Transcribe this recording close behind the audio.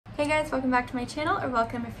Hey guys, welcome back to my channel, or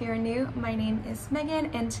welcome if you're new. My name is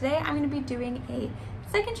Megan, and today I'm going to be doing a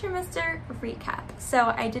second trimester recap.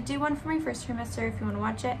 So I did do one for my first trimester. If you want to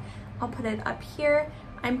watch it, I'll put it up here.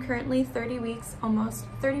 I'm currently 30 weeks, almost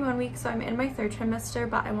 31 weeks, so I'm in my third trimester,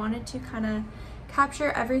 but I wanted to kind of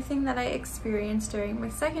capture everything that I experienced during my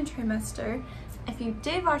second trimester. If you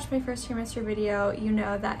did watch my first trimester video, you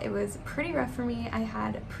know that it was pretty rough for me. I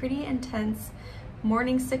had pretty intense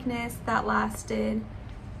morning sickness that lasted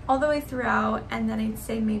all the way throughout, and then I'd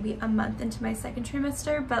say maybe a month into my second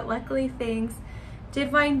trimester, but luckily things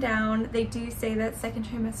did wind down. They do say that second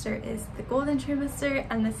trimester is the golden trimester,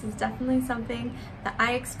 and this is definitely something that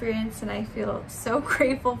I experienced and I feel so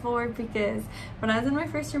grateful for, because when I was in my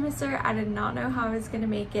first trimester, I did not know how I was going to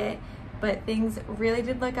make it, but things really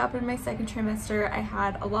did look up in my second trimester. I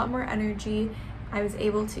had a lot more energy. I was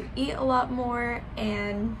able to eat a lot more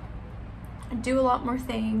and do a lot more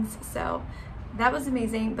things, so that was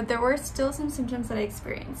amazing. But there were still some symptoms that I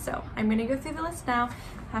experienced, so I'm gonna go through the list now,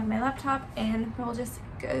 have my laptop, and we'll just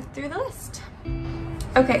go through the list.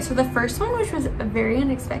 Okay, so the first one, which was very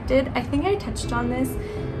unexpected, I think I touched on this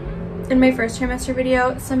in my first trimester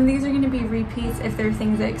video. Some of these are going to be repeats if they're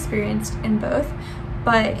things I experienced in both,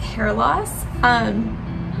 but hair loss.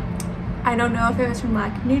 I don't know if it was from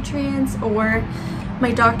lack of nutrients, or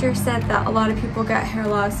my doctor said that a lot of people get hair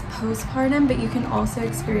loss postpartum, but you can also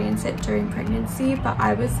experience it during pregnancy. But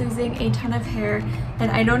I was losing a ton of hair, and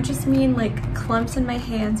I don't just mean like clumps in my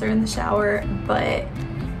hands or in the shower, but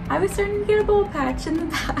I was starting to get a bald patch in the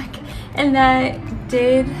back, and that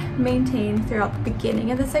did maintain throughout the beginning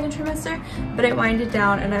of the second trimester, but it winded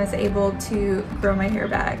down and I was able to grow my hair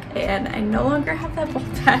back, and I no longer have that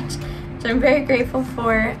bald patch, which I'm very grateful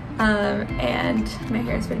for, and my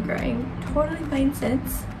hair has been growing totally fine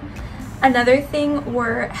since. Another thing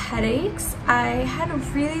were headaches. I had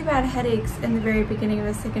really bad headaches in the very beginning of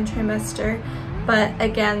the second trimester, but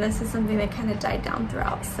again, this is something that kind of died down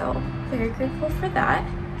throughout, so very grateful for that.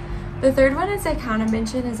 The third one, as I kind of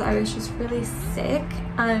mentioned, is I was just really sick,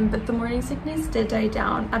 but the morning sickness did die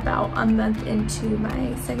down about a month into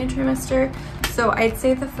my second trimester. So I'd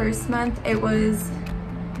say the first month it was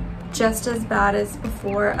just as bad as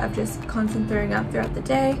before, of just constant throwing up throughout the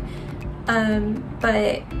day.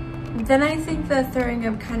 But then I think the throwing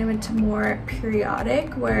up kind of went to more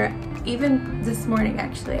periodic, where even this morning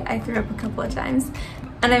actually I threw up a couple of times,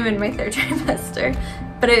 and I'm in my third trimester,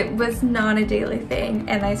 but it was not a daily thing,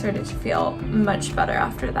 and I started to feel much better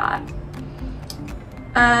after that.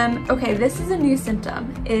 Okay, this is a new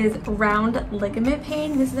symptom, is round ligament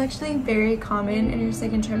pain. This is actually very common in your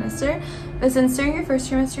second trimester, but since during your first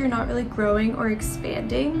trimester you're not really growing or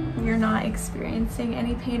expanding, you're not experiencing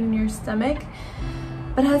any pain in your stomach.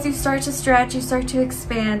 But as you start to stretch, you start to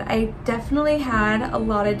expand. I definitely had a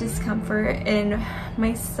lot of discomfort in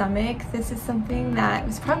my stomach. This is something that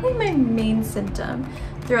was probably my main symptom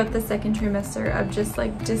throughout the second trimester, of just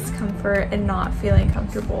like discomfort and not feeling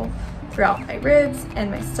comfortable throughout my ribs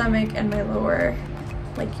and my stomach and my lower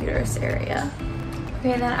like uterus area.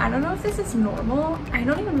 Okay, then I don't know if this is normal. I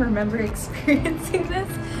don't even remember experiencing this,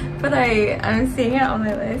 but I'm seeing it on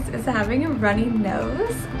my list, is having a runny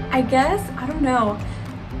nose. I guess, I don't know.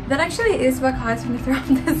 That actually is what caused me to throw up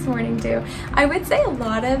this morning too. I would say a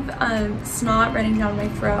lot of snot running down my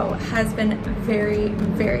throat has been very,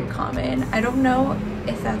 very common. I don't know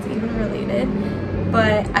if that's even related,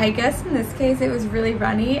 but I guess in this case it was really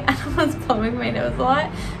runny and I was blowing my nose a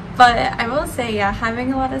lot. But I will say, yeah,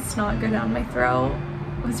 having a lot of snot go down my throat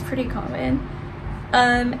was pretty common.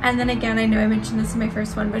 And then again, I know I mentioned this in my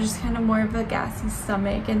first one, but just kind of more of a gassy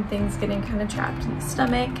stomach and things getting kind of trapped in the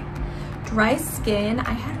stomach. Dry skin.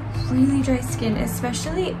 I had really dry skin,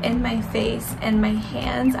 especially in my face and my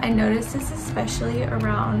hands. I noticed this especially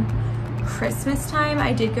around Christmas time.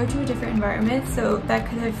 I did go to a different environment, so that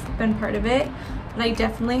could have been part of it, but I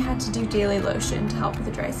definitely had to do daily lotion to help with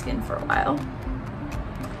the dry skin for a while.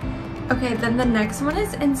 Okay, then the next one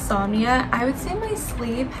is insomnia. I would say my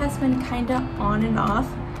sleep has been kind of on and off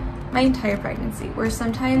my entire pregnancy, where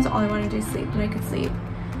sometimes all I wanted to do is sleep, and I could sleep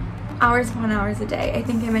hours upon hours a day. I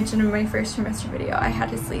think I mentioned in my first trimester video, I had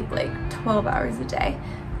to sleep like 12 hours a day.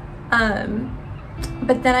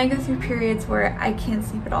 But then I go through periods where I can't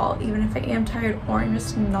sleep at all, even if I am tired or I'm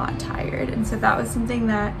just not tired. And so that was something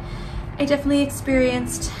that I definitely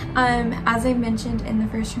experienced. As I mentioned in the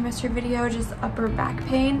first trimester video, just upper back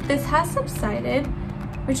pain. This has subsided,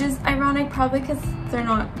 which is ironic, probably because they're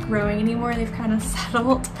not growing anymore. They've kind of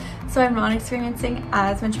settled. So I'm not experiencing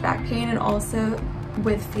as much back pain, and also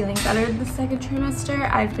with feeling better the second trimester,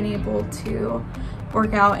 I've been able to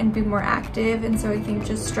work out and be more active. And so I think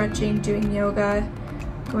just stretching, doing yoga,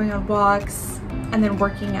 going on walks, and then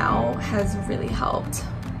working out has really helped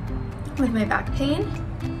with my back pain.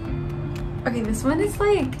 Okay, this one is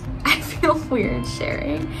like, I feel weird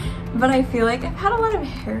sharing, but I feel like I've had a lot of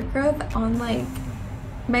hair growth on like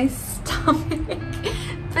my stomach,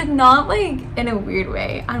 but not like in a weird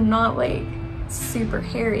way. I'm not like super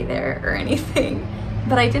hairy there or anything,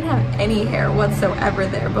 but I didn't have any hair whatsoever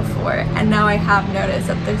there before, and now I have noticed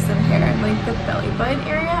that there's some hair in like the belly button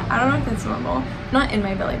area. I don't know if that's normal, not in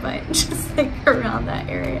my belly button, just like around that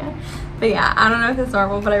area. But yeah, I don't know if it's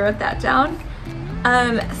normal, but I wrote that down.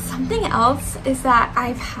 Something else is that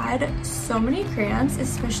I've had so many cramps,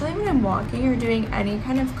 especially when I'm walking or doing any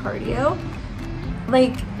kind of cardio.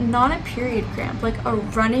 Like, not a period cramp, like a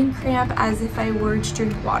running cramp, as if I were to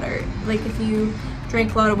drink water. Like if you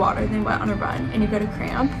drink a lot of water and then went on a run and you go to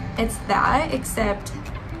cramp, it's that, except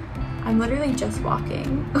I'm literally just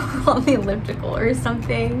walking on the elliptical or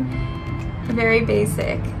something very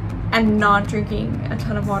basic and not drinking a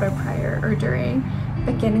ton of water prior or during,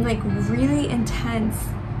 but getting like really intense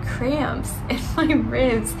cramps in my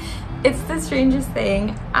ribs. It's the strangest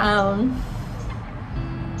thing.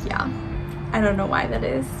 Yeah, I don't know why that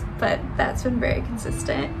is, but that's been very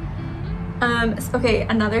consistent. Okay,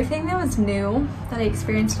 another thing that was new that I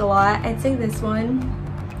experienced a lot, I'd say this one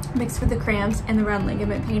mixed with the cramps and the round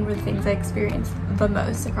ligament pain were the things I experienced the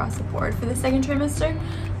most across the board for the second trimester.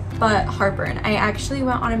 But heartburn, I actually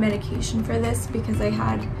went on a medication for this because I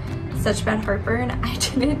had such bad heartburn. I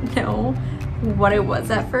didn't know what it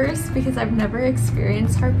was at first because I've never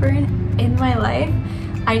experienced heartburn in my life.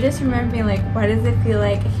 I just remember being like, why does it feel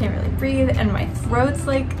like I can't really breathe and my throat's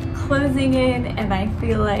like closing in and I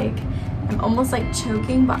feel like I'm almost like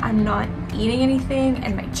choking, but I'm not eating anything,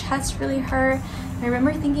 and my chest really hurt. I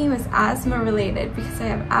remember thinking it was asthma related because I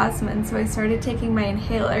have asthma, and so I started taking my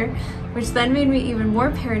inhaler, which then made me even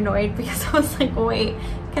more paranoid because I was like, wait,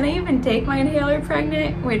 can I even take my inhaler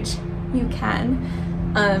pregnant? Which you can.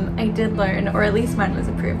 I did learn, or at least mine was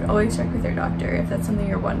approved. Always check with your doctor if that's something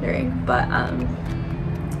you're wondering. But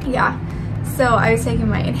yeah, so I was taking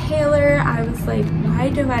my inhaler. I was like, why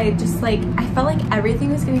do I just like, I felt like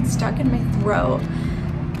everything was getting stuck in my throat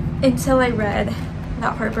until I read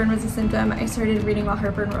that heartburn was a symptom. I started reading what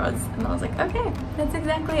heartburn was, and I was like, okay, that's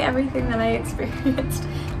exactly everything that I experienced.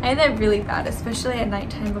 I had that really bad, especially at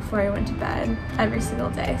nighttime before I went to bed every single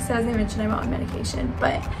day. So as I mentioned, I'm on medication,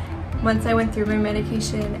 but once I went through my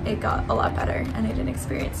medication, it got a lot better and I didn't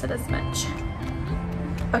experience it as much.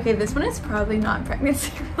 Okay, this one is probably not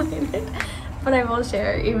pregnancy related, but I will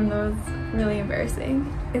share, even though it's really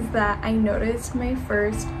embarrassing, is that I noticed my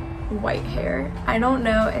first white hair. I don't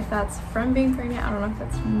know if that's from being pregnant, I don't know if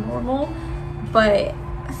that's normal, but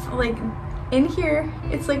like in here,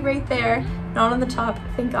 it's like right there, not on the top,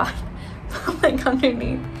 thank God, but like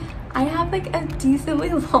underneath. I have like a decently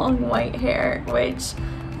long white hair, which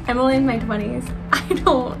I'm only in my 20s.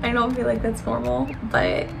 I don't feel like that's normal,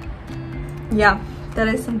 but yeah, that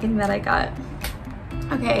is something that I got.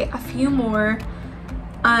 Okay, a few more.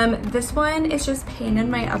 This one is just pain in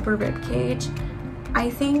my upper rib cage. I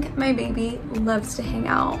think my baby loves to hang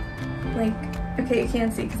out, like, okay, you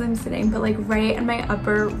can't see because I'm sitting, but like right in my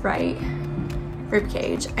upper right rib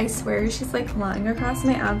cage. I swear she's like lying across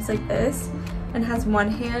my abs like this and has one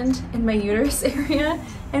hand in my uterus area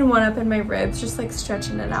and one up in my ribs, just like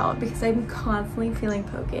stretching it out because I'm constantly feeling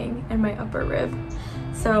poking in my upper rib.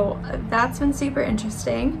 So that's been super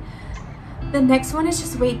interesting. The next one is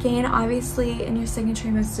just weight gain. Obviously in your second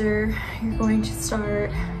trimester, you're going to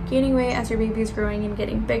start gaining weight as your baby is growing and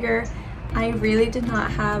getting bigger. I really did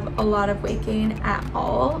not have a lot of weight gain at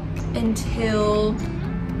all until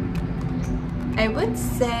I would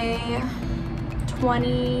say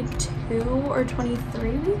 22 or 23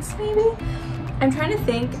 weeks maybe. I'm trying to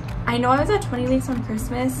think. I know I was at 20 weeks on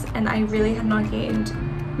Christmas and I really had not gained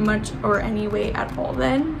much or any weight at all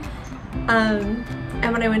then.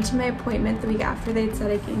 And when I went to my appointment the week after, they'd said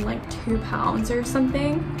I gained like 2 pounds or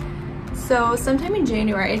something. So sometime in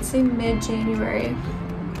January, I'd say mid-January,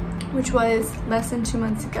 which was less than 2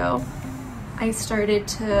 months ago, I started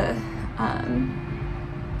to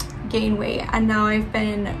gain weight, and now I've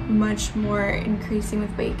been much more increasing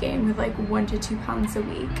with weight gain, with like 1 to 2 pounds a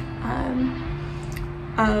week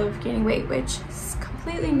of gaining weight, which is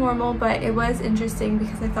completely normal, but it was interesting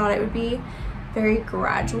because I thought it would be very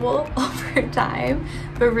gradual over time,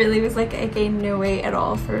 but really it was like I gained no weight at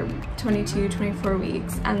all for 22, 24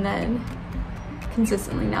 weeks, and then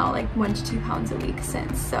consistently now like 1 to 2 pounds a week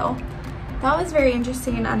since. So that was very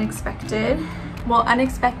interesting and unexpected. Well,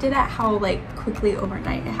 unexpected at how like quickly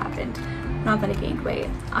overnight it happened. Not that I gained weight,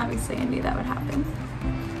 obviously I knew that would happen.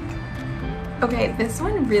 Okay, this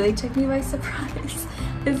one really took me by surprise.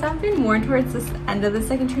 It's happened more towards this end of the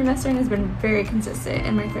second trimester and has been very consistent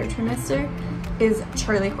in my third trimester, is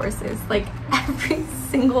Charlie horses. Like every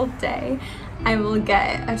single day I will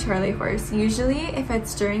get a Charlie horse. Usually if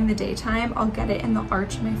it's during the daytime, I'll get it in the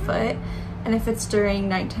arch of my foot. And if it's during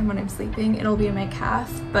nighttime when I'm sleeping, it'll be in my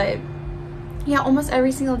calf. But yeah, almost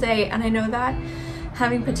every single day. And I know that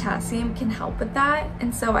having potassium can help with that.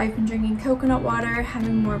 And so I've been drinking coconut water,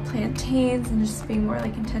 having more plantains, and just being more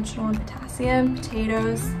like intentional on potassium,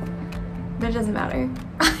 potatoes, but it doesn't matter.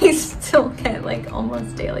 I still get like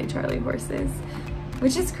almost daily Charlie horses,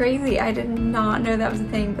 which is crazy. I did not know that was a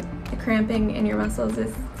thing, but the cramping in your muscles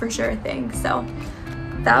is for sure a thing. So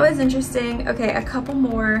that was interesting. Okay, a couple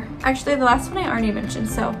more. Actually, the last one I already mentioned,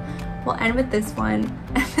 so we'll end with this one.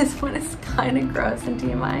 And this one is kind of gross and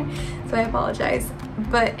TMI, so I apologize.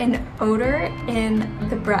 But an odor in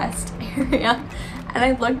the breast area. And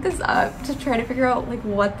I looked this up to try to figure out like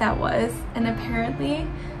what that was. And apparently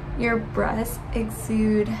your breasts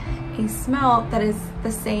exude a smell that is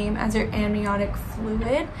the same as your amniotic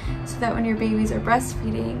fluid, so that when your babies are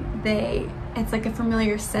breastfeeding, it's like a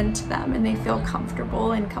familiar scent to them and they feel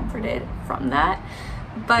comfortable and comforted from that.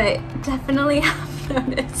 But definitely have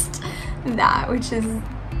noticed that, which is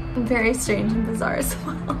very strange and bizarre as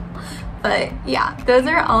well. But yeah, those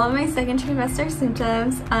are all of my second trimester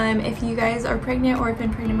symptoms. If you guys are pregnant or have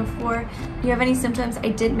been pregnant before, if you have any symptoms I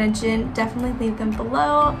did mention, definitely leave them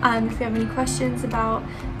below. If you have any questions about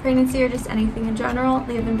pregnancy or just anything in general,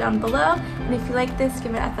 leave them down below. And if you like this,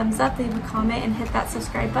 give it a thumbs up, leave a comment, and hit that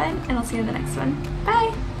subscribe button, and I'll see you in the next one.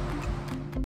 Bye!